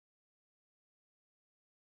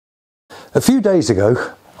A few days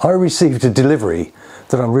ago, I received a delivery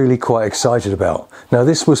that I'm really quite excited about. Now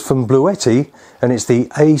this was from Bluetti and it's the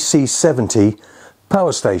AC70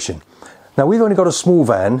 power station. Now we've only got a small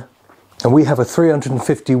van and we have a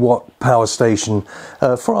 350 watt power station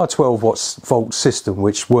for our 12 volt system,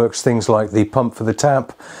 which works things like the pump for the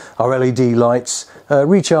tap, our LED lights,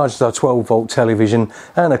 recharges our 12 volt television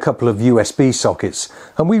and a couple of USB sockets,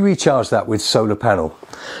 and we recharge that with solar panel.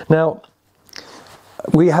 Now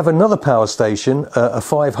we have another power station, a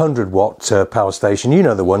 500 watt power station, you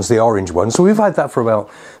know the ones, the orange ones. So we've had that for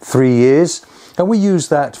about 3 years and we use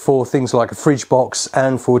that for things like a fridge box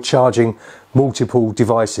and for charging multiple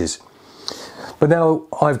devices. But now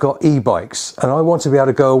I've got e-bikes and I want to be able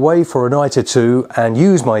to go away for a night or two and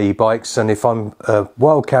use my e-bikes, and if I'm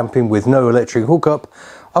wild camping with no electric hookup,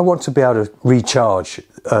 I want to be able to recharge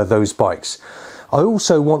those bikes. I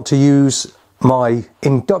also want to use my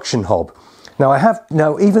induction hob.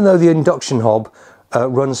 Now even though the induction hob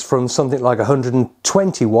runs from something like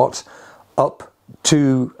 120 watt up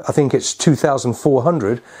to, I think it's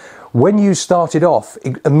 2400, when you start it off,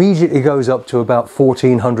 it immediately goes up to about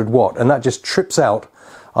 1400 watt, and that just trips out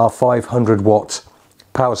our 500 watt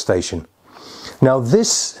power station. Now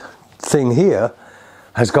this thing here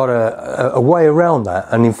has got a way around that,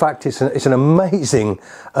 and in fact it's an amazing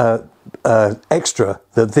extra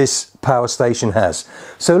that this power station has.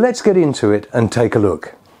 So let's get into it and take a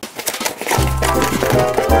look.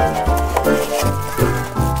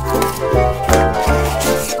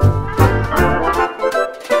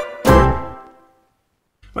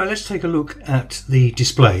 Right, let's take a look at the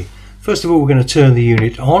display. First of all, we're going to turn the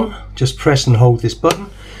unit on. Just press and hold this button.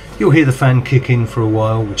 You'll hear the fan kick in for a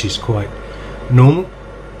while, which is quite normal.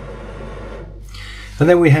 And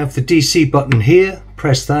then we have the DC button here.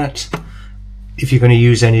 Press that if you're going to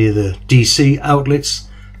use any of the DC outlets,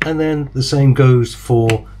 and then the same goes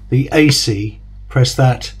for the AC. Press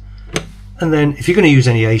that, and then if you're going to use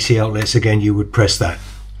any AC outlets, again you would press that.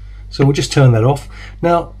 So we'll just turn that off.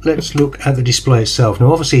 Now let's look at the display itself.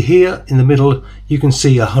 Now obviously here in the middle you can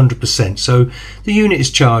see 100%, so the unit is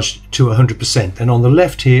charged to 100%, and on the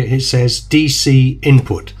left here it says DC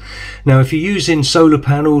input. Now if you're using solar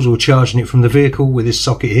panels or charging it from the vehicle with this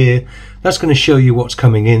socket here, that's going to show you what's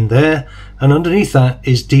coming in there, and underneath that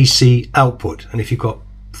is DC output. And if you've got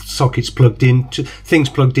sockets plugged into things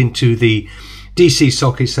plugged into the DC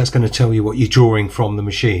sockets, that's going to tell you what you're drawing from the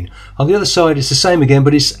machine. On the other side it's the same again,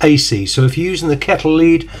 but it's AC. So if you're using the kettle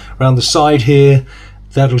lead around the side here,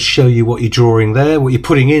 that'll show you what you're drawing there, what you're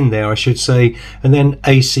putting in there I should say, and then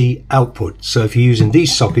AC output. So if you're using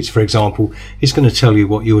these sockets for example, it's going to tell you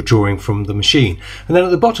what you're drawing from the machine. And then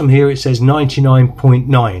at the bottom here it says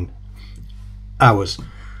 99.9 hours.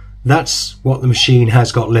 That's what the machine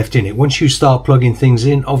has got left in it. Once you start plugging things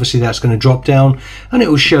in, obviously that's going to drop down and it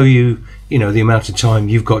will show you, you know, the amount of time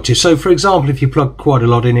you've got to. So for example, if you plug quite a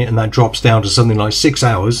lot in it and that drops down to something like 6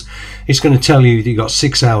 hours, it's going to tell you that you've got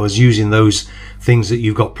 6 hours using those things that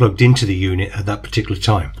you've got plugged into the unit at that particular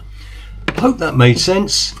time. Hope that made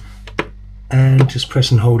sense. And just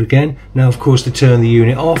press and hold again. Now of course to turn the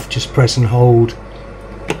unit off, just press and hold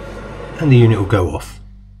and the unit will go off.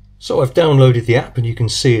 So I've downloaded the app and you can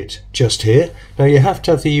see it just here. Now you have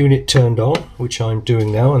to have the unit turned on, which I'm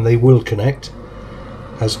doing now, and they will connect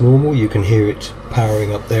as normal. You can hear it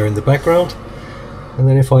powering up there in the background. And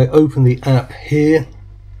then if I open the app here,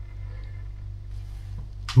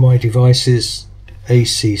 my device is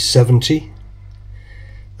AC70,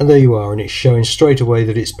 and there you are, and it's showing straight away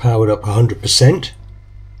that it's powered up 100%.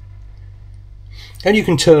 And you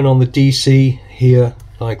can turn on the DC here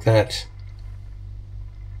like that,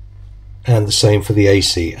 and the same for the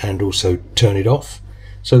AC, and also turn it off.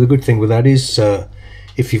 So the good thing with that is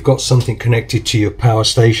if you've got something connected to your power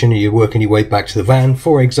station and you're working your way back to the van,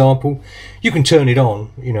 for example, you can turn it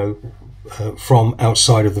on, you know, from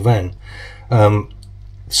outside of the van.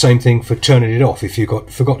 Same thing for turning it off. If you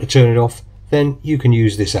forgot to turn it off, then you can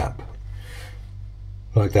use this app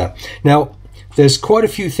like that. Now there's quite a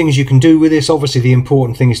few things you can do with this. Obviously the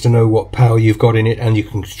important thing is to know what power you've got in it, and you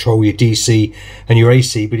can control your DC and your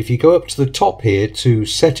AC. But if you go up to the top here to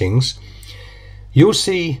settings, you'll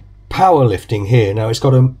see power lifting here. Now it's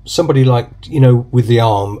got somebody like, you know, with the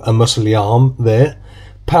arm, a muscly arm there,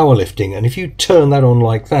 power lifting. And if you turn that on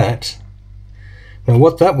like that, now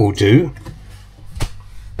what that will do,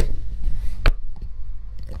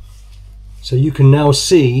 so you can now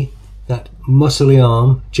see that muscly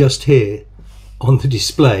arm just here on the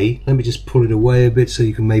display. Let me just pull it away a bit so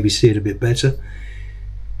you can maybe see it a bit better.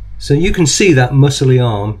 So you can see that muscly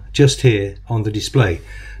arm just here on the display.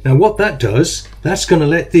 Now what that does, that's going to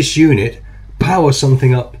let this unit power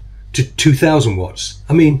something up to 2000 watts.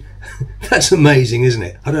 I mean, That's amazing, isn't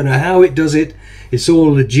it? I don't know how it does it. It's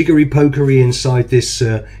all the jiggery pokery inside this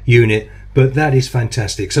unit, but that is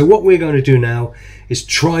fantastic. So what we're going to do now is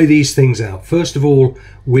try these things out. First of all,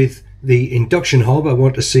 with the induction hob, I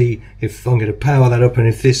want to see if I'm going to power that up, and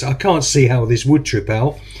if this, I can't see how this would trip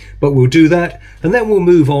out, but we'll do that, and then we'll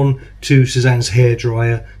move on to Suzanne's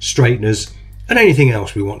hairdryer, straighteners, and anything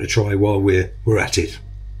else we want to try while we're at it.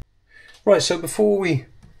 Right, so before we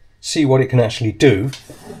see what it can actually do,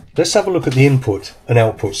 let's have a look at the input and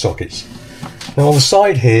output sockets. Now on the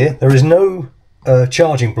side here, there is no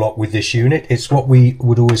charging block with this unit. It's what we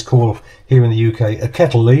would always call here in the UK a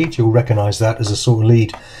kettle lead. You'll recognise that as a sort of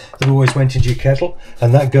lead that always went into your kettle,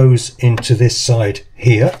 and that goes into this side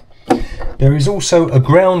here. There is also a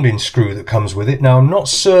grounding screw that comes with it. Now I'm not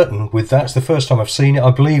certain with that, it's the first time I've seen it. I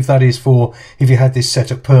believe that is for if you had this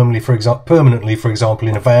set up permanently, for example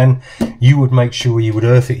in a van, you would make sure you would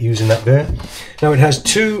earth it using that there. Now it has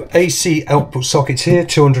two AC output sockets here,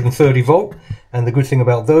 230 volt, and the good thing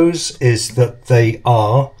about those is that they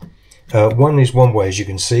are one is one way, as you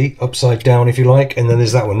can see, upside down if you like, and then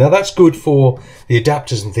there's that one. Now that's good for the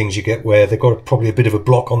adapters and things you get where they've got probably a bit of a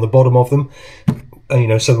block on the bottom of them. You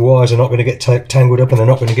know, so the wires are not going to get tangled up and they're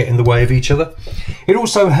not going to get in the way of each other. It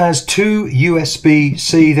also has two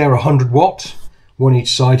USB-C, they're 100 watt, one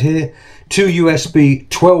each side here, two USB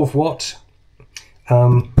 12 watt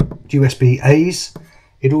USB-A's.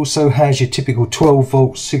 It also has your typical 12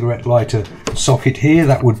 volt cigarette lighter socket here.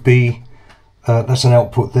 That would be, that's an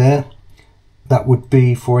output there. That would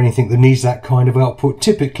be for anything that needs that kind of output,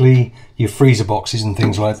 typically your freezer boxes and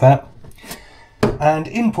things like that. And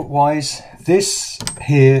input wise, this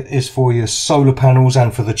here is for your solar panels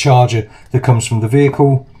and for the charger that comes from the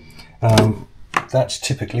vehicle. That's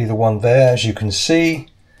typically the one there, as you can see.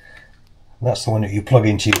 That's the one that you plug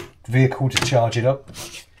into your vehicle to charge it up.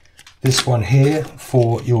 This one here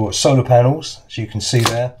for your solar panels, as you can see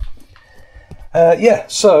there. Yeah,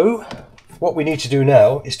 so what we need to do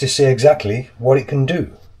now is to see exactly what it can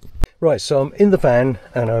do. Right, so I'm in the van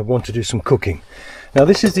and I want to do some cooking. Now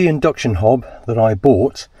this is the induction hob that I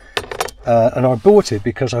bought, and I bought it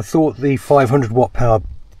because I thought the 500 watt power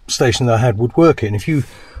station that I had would work it. And if you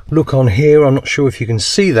look on here, I'm not sure if you can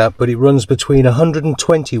see that, but it runs between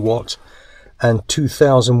 120 watt and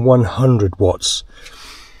 2100 watts.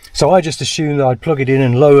 So I just assumed that I'd plug it in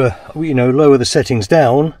and lower the settings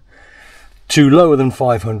down to lower than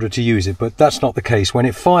 500 to use it, but that's not the case. When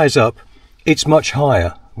it fires up, it's much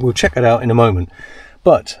higher. We'll check it out in a moment,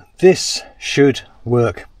 but this should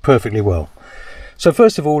work perfectly well. So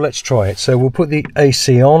first of all, let's try it. So we'll put the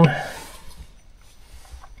AC on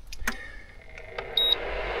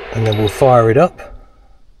and then we'll fire it up.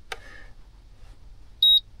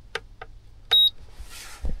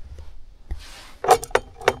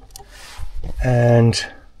 And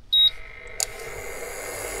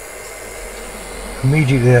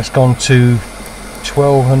immediately that's gone to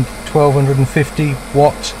 1250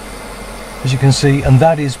 watt, as you can see, and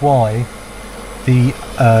that is why the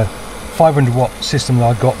 500 watt system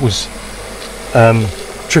that I got was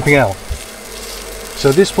tripping out.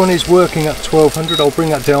 So this one is working at 1200. I'll bring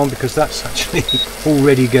that down because that's actually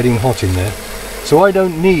already getting hot in there. So I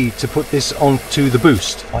don't need to put this onto the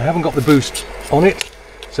boost. I haven't got the boost on it,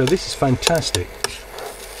 so this is fantastic.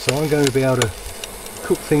 So I'm going to be able to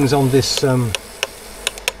cook things on this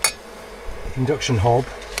induction hob.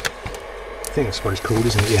 I think that's what it's called,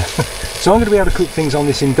 isn't it? Yeah. So I'm going to be able to cook things on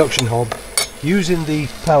this induction hob using the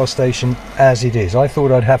power station as it is. I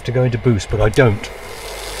thought I'd have to go into boost, but I don't.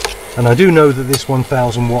 And I do know that this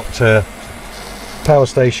 1000 watt power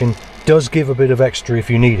station does give a bit of extra if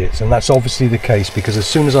you need it, and that's obviously the case because as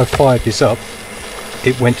soon as I fired this up,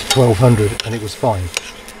 it went to 1200 and it was fine.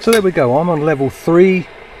 So there we go. I'm on level 3,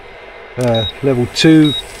 level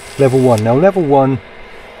 2, level 1. Now level 1,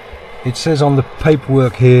 it says on the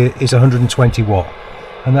paperwork here, is 120 watt,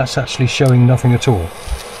 and that's actually showing nothing at all.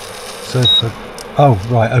 So oh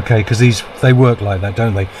right, okay, because they work like that,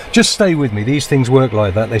 don't they? Just stay with me, these things work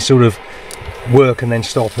like that. They sort of work and then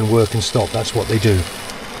stop and work and stop. That's what they do.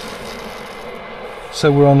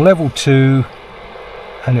 So we're on level 2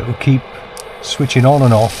 and it will keep switching on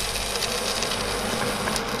and off.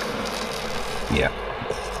 Yeah,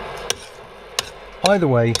 either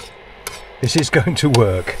way this is going to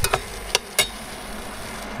work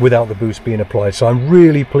without the boost being applied, so I'm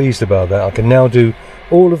really pleased about that. I can now do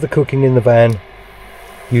all of the cooking in the van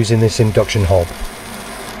using this induction hob.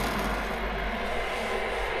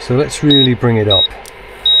 So let's really bring it up.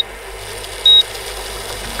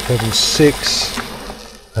 Level 6,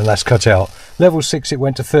 and that's cut out. Level 6, it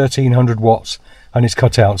went to 1300 watts, and it's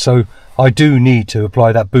cut out. So I do need to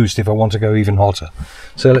apply that boost if I want to go even hotter.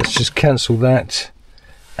 So let's just cancel that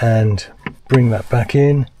and bring that back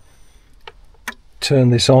in. Turn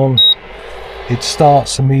this on. It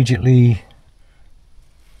starts immediately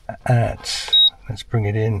at, let's bring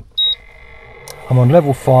it in. I'm on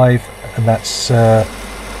level 5, and that's about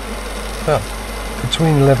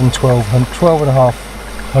between 11 and 12 and a half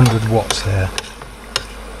hundred watts there.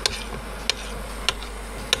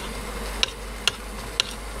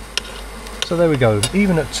 So there we go.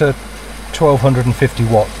 Even at 1250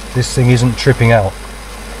 watt, this thing isn't tripping out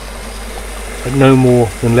at no more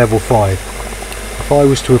than level 5. If I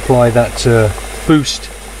was to apply that boost,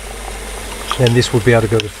 then this would be able to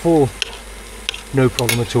go to 4, no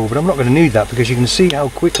problem at all. But I'm not going to need that, because you can see how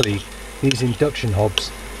quickly these induction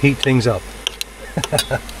hobs heat things up.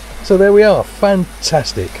 So there we are,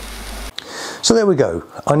 fantastic. So there we go.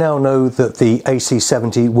 I now know that the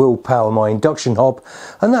AC70 will power my induction hob,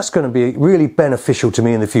 and that's going to be really beneficial to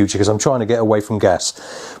me in the future, because I'm trying to get away from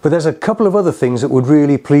gas. But there's a couple of other things that would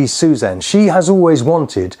really please Suzanne. She has always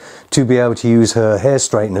wanted to be able to use her hair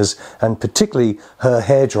straighteners, and particularly her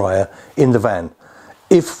hairdryer, in the van,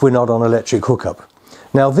 if we're not on electric hookup.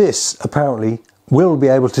 Now this apparently will be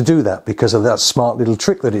able to do that because of that smart little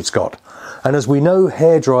trick that it's got. And as we know,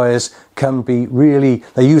 hairdryers can be really,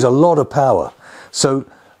 they use a lot of power. So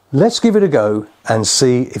let's give it a go and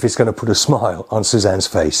see if it's going to put a smile on Suzanne's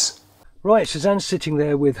face. Right, Suzanne's sitting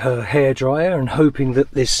there with her hairdryer and hoping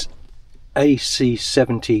that this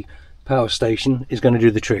AC70 power station is going to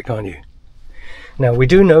do the trick, aren't you? Now we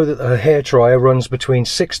do know that her hairdryer runs between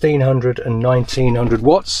 1600 and 1900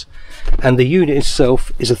 watts, and the unit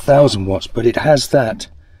itself is 1000 watts, but it has that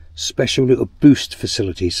special little boost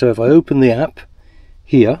facility. So if I open the app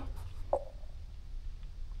here,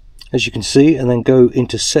 as you can see, and then go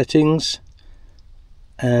into settings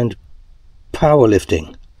and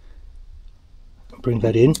powerlifting, bring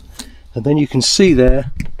that in, and then you can see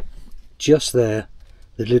there, just there,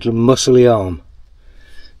 the little muscly arm.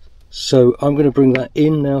 So I'm going to bring that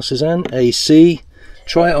in now, Suzanne. AC,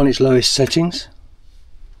 try it on its lowest settings.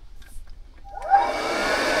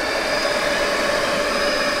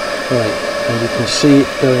 Right, and you can see it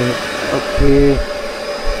going up here.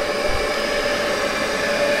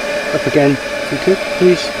 Up again, if you could,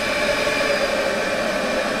 please.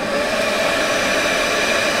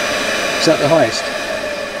 Is that the highest?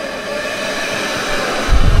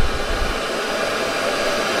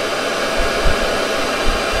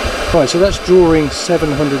 Right, so that's drawing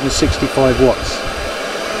 765 watts,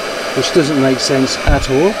 which doesn't make sense at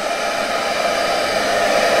all.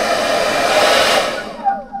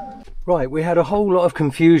 Right, we had a whole lot of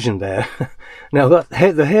confusion there. Now the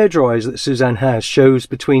hairdryers that Suzanne has shows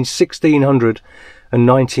between 1600 and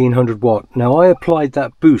 1900 watt. Now I applied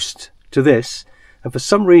that boost to this, and for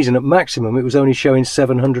some reason at maximum it was only showing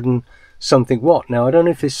 700 and something watt. Now I don't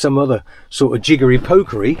know if there's some other sort of jiggery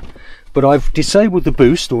pokery, but I've disabled the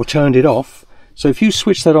boost or turned it off. So if you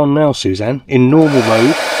switch that on now, Suzanne, in normal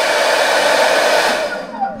mode,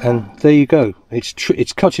 and there you go,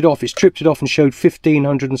 it's cut it off, it's tripped it off and showed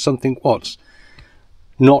 1500 and something watts,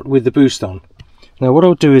 not with the boost on. Now what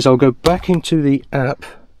I'll do is I'll go back into the app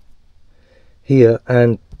here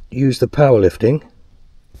and use the powerlifting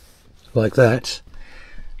like that.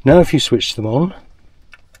 Now if you switch them on,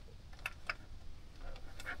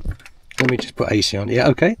 let me just put AC on, yeah,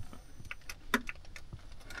 okay.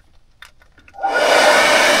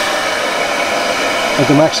 At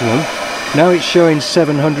the maximum, now it's showing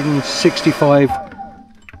 765. Are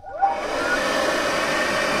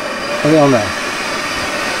they on now?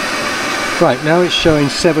 Right, now it's showing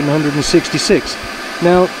 766.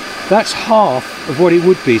 Now that's half of what it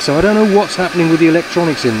would be, so I don't know what's happening with the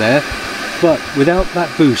electronics in there, but without that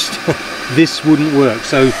boost this wouldn't work.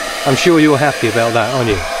 So I'm sure you're happy about that, aren't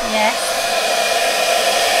you? Yes.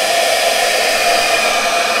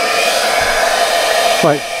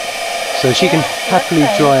 Right, so she can happily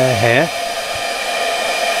dry her hair.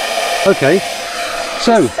 Okay,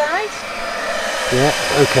 so This side? yeah,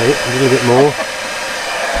 okay, a little bit more.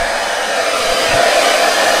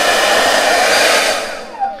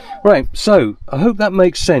 Right, so I hope that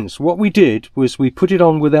makes sense. What we did was we put it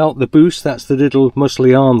on without the boost, that's the little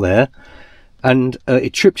muscly arm there, and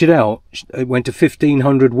it tripped it out. It went to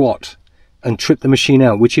 1500 watt and tripped the machine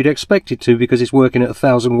out, which you'd expect it to because it's working at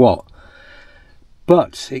 1000 watt.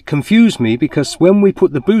 But it confused me because when we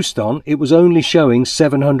put the boost on, it was only showing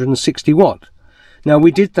 760 watt. Now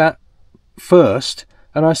we did that first,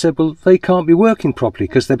 and I said, well, they can't be working properly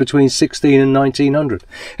because they're between 16 and 1900.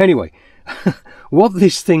 Anyway, what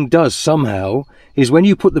this thing does somehow is when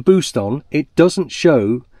you put the boost on, it doesn't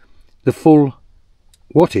show the full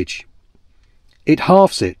wattage. It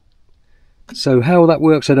halves it. So how that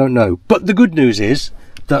works I don't know. But the good news is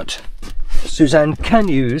that Suzanne can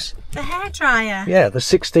use the hairdryer. Yeah, the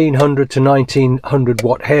 1600 to 1900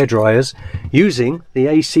 watt hairdryers using the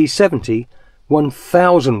AC70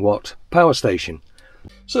 1000 watt power station.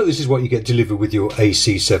 So this is what you get delivered with your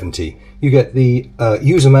AC70. You get the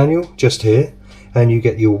user manual just here, and you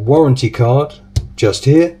get your warranty card just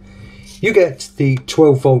here. You get the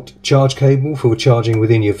 12 volt charge cable for charging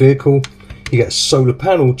within your vehicle. You get a solar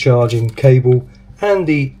panel charging cable and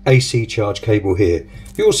the AC charge cable here.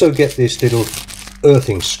 You also get this little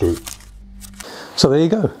earthing screw. So there you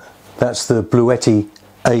go. That's the Bluetti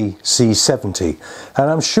AC70,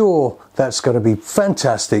 and I'm sure that's going to be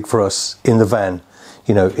fantastic for us in the van,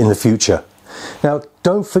 you know, in the future. Now,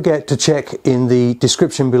 don't forget to check in the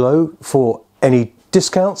description below for any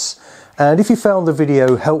discounts, and if you found the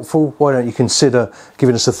video helpful, why don't you consider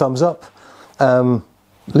giving us a thumbs up.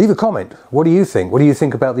 Leave a comment. What do you think? What do you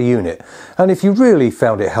think about the unit? And if you really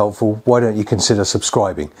found it helpful, why don't you consider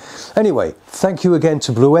subscribing? Anyway, thank you again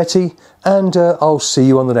to Bluetti, and I'll see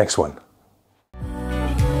you on the next one.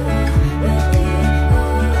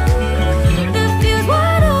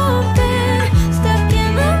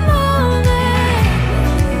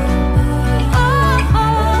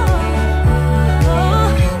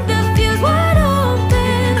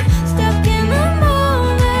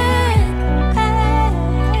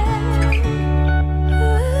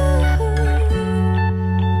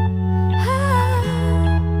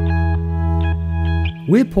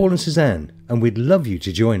 We're Paul and Suzanne, and we'd love you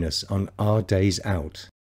to join us on our days out.